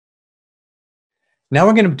Now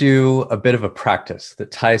we're going to do a bit of a practice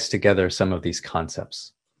that ties together some of these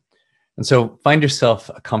concepts. And so find yourself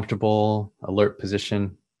a comfortable, alert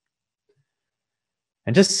position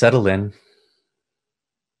and just settle in.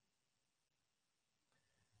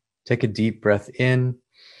 Take a deep breath in.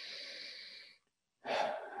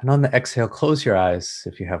 And on the exhale, close your eyes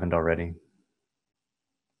if you haven't already.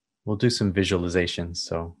 We'll do some visualizations.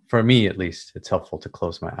 So for me, at least, it's helpful to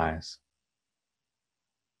close my eyes.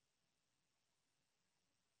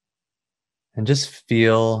 And just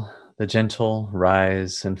feel the gentle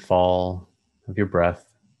rise and fall of your breath.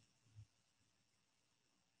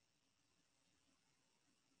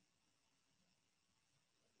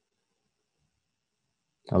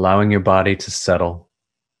 Allowing your body to settle.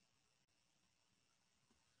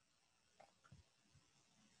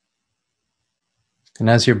 And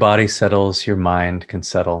as your body settles, your mind can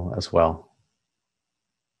settle as well.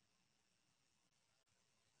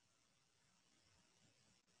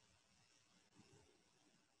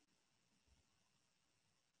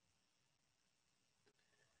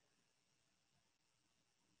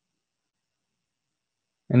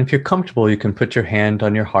 And if you're comfortable, you can put your hand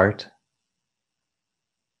on your heart.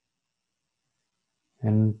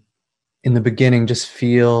 And in the beginning, just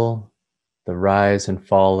feel the rise and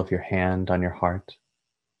fall of your hand on your heart.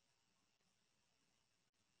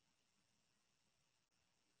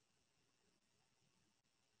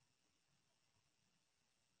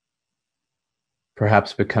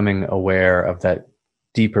 Perhaps becoming aware of that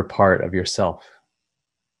deeper part of yourself.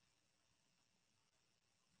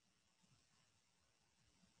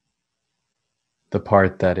 The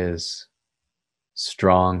part that is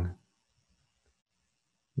strong,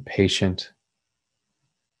 patient,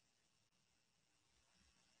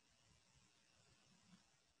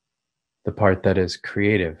 the part that is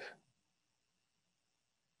creative,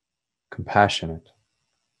 compassionate,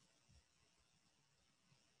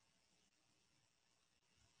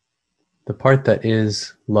 the part that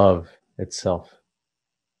is love itself.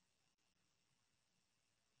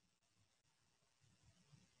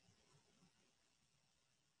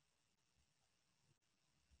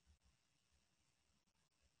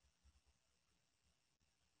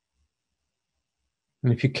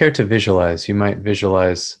 And if you care to visualize, you might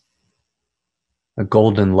visualize a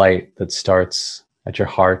golden light that starts at your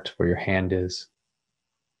heart where your hand is.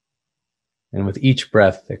 And with each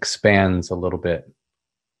breath expands a little bit,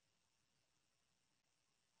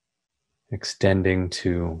 extending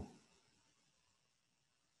to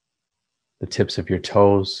the tips of your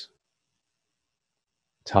toes,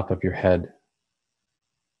 top of your head,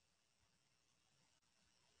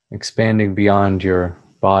 expanding beyond your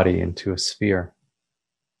body into a sphere.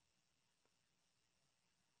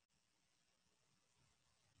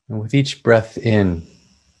 And with each breath in,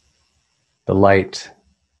 the light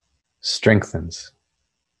strengthens.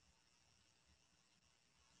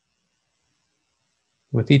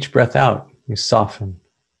 With each breath out, you soften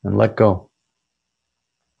and let go.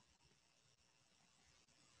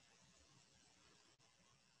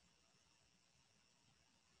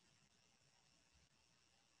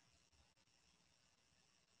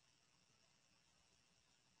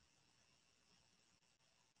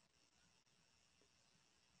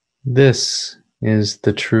 This is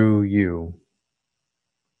the true you,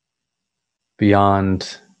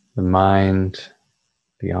 beyond the mind,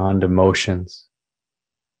 beyond emotions,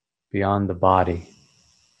 beyond the body.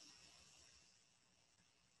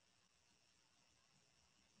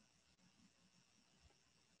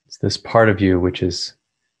 It's this part of you which is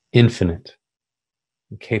infinite,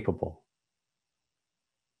 and capable,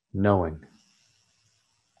 knowing.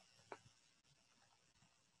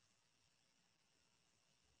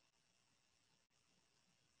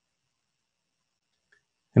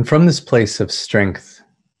 And from this place of strength,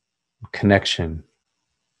 connection,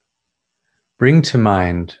 bring to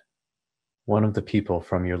mind one of the people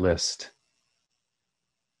from your list,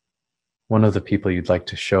 one of the people you'd like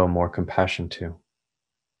to show more compassion to.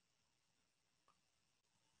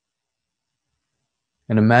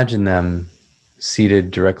 And imagine them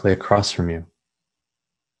seated directly across from you.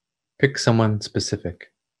 Pick someone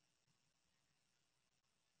specific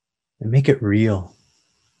and make it real.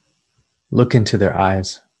 Look into their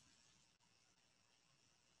eyes.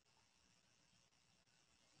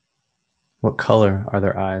 What color are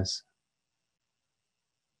their eyes?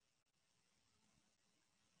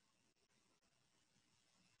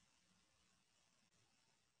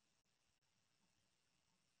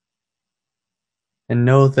 And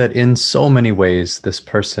know that in so many ways, this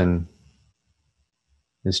person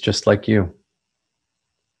is just like you.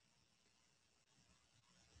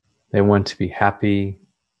 They want to be happy,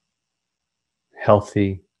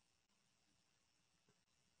 healthy,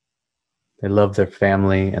 They love their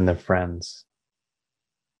family and their friends,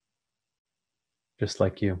 just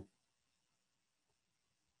like you.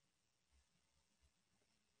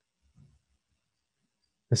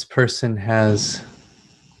 This person has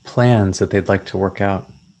plans that they'd like to work out.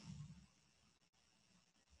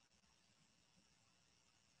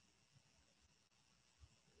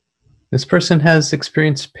 This person has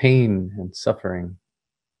experienced pain and suffering.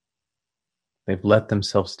 They've let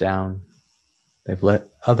themselves down. They've let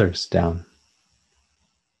others down,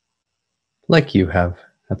 like you have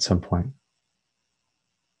at some point.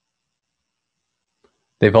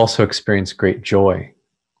 They've also experienced great joy.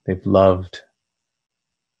 They've loved,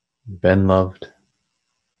 been loved.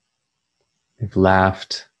 They've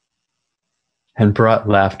laughed and brought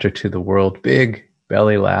laughter to the world. Big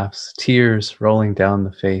belly laughs, tears rolling down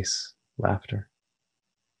the face, laughter.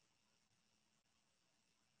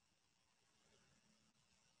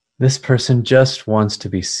 This person just wants to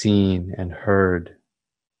be seen and heard,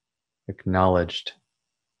 acknowledged,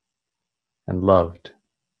 and loved.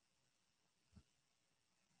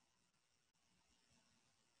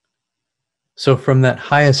 So from that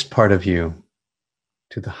highest part of you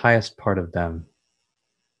to the highest part of them,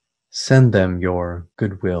 send them your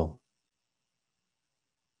goodwill.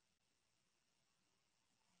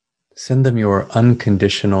 Send them your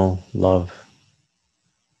unconditional love.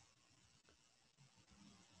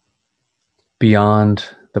 Beyond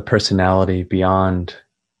the personality, beyond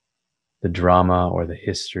the drama or the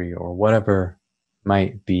history or whatever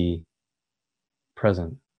might be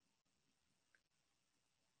present.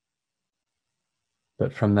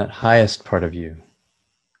 But from that highest part of you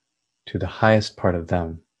to the highest part of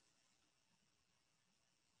them,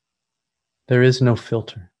 there is no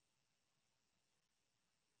filter.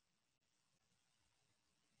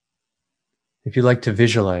 If you like to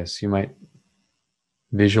visualize, you might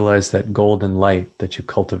visualize that golden light that you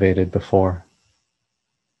cultivated before.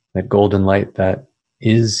 That golden light that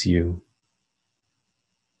is you.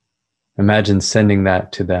 Imagine sending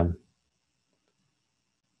that to them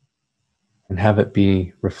and have it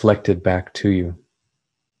be reflected back to you.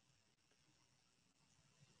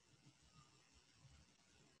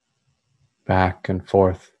 Back and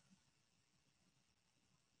forth.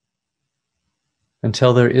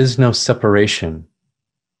 Until there is no separation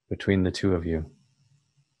between the two of you.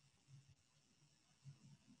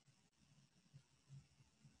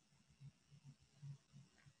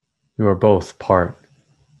 You are both part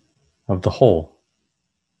of the whole.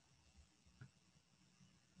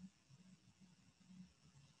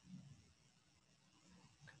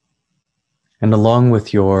 And along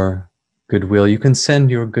with your goodwill, you can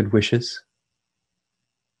send your good wishes.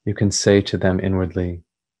 You can say to them inwardly,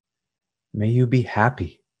 may you be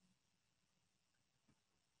happy.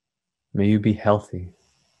 May you be healthy.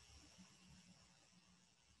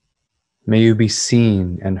 May you be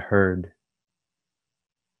seen and heard.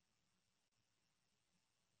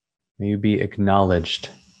 May you be acknowledged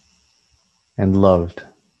and loved.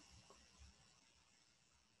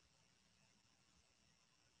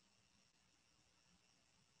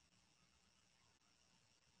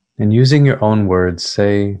 And using your own words,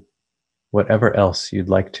 say whatever else you'd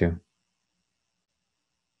like to.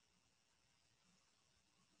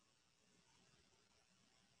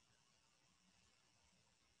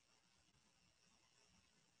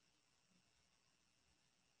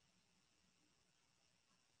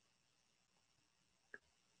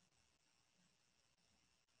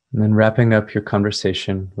 And then wrapping up your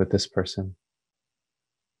conversation with this person,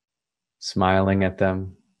 smiling at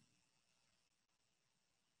them,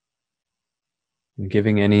 and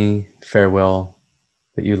giving any farewell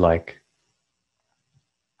that you like.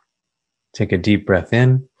 Take a deep breath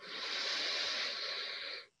in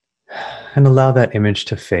and allow that image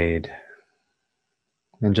to fade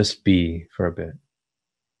and just be for a bit.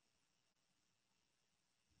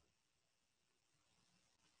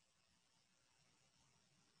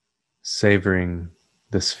 Savoring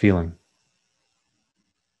this feeling.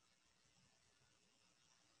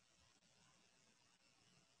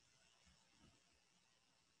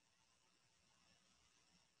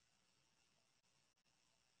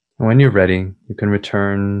 And when you're ready, you can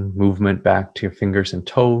return movement back to your fingers and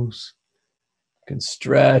toes. You can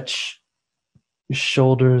stretch your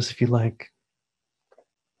shoulders if you like.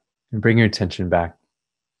 And bring your attention back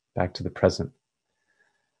to the present.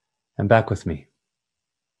 And back with me.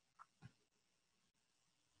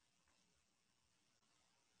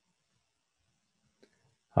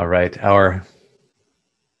 All right, our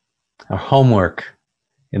homework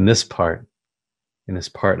in this part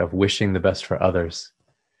of wishing the best for others,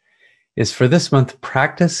 is for this month,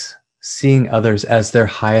 practice seeing others as their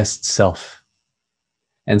highest self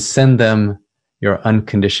and send them your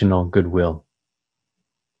unconditional goodwill.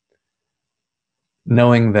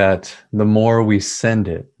 Knowing that the more we send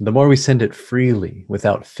it freely,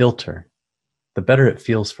 without filter, the better it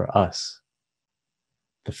feels for us,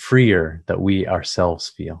 the freer that we ourselves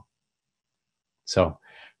feel. So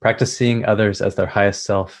practice seeing others as their highest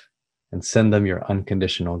self and send them your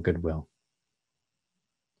unconditional goodwill.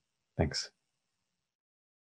 Thanks.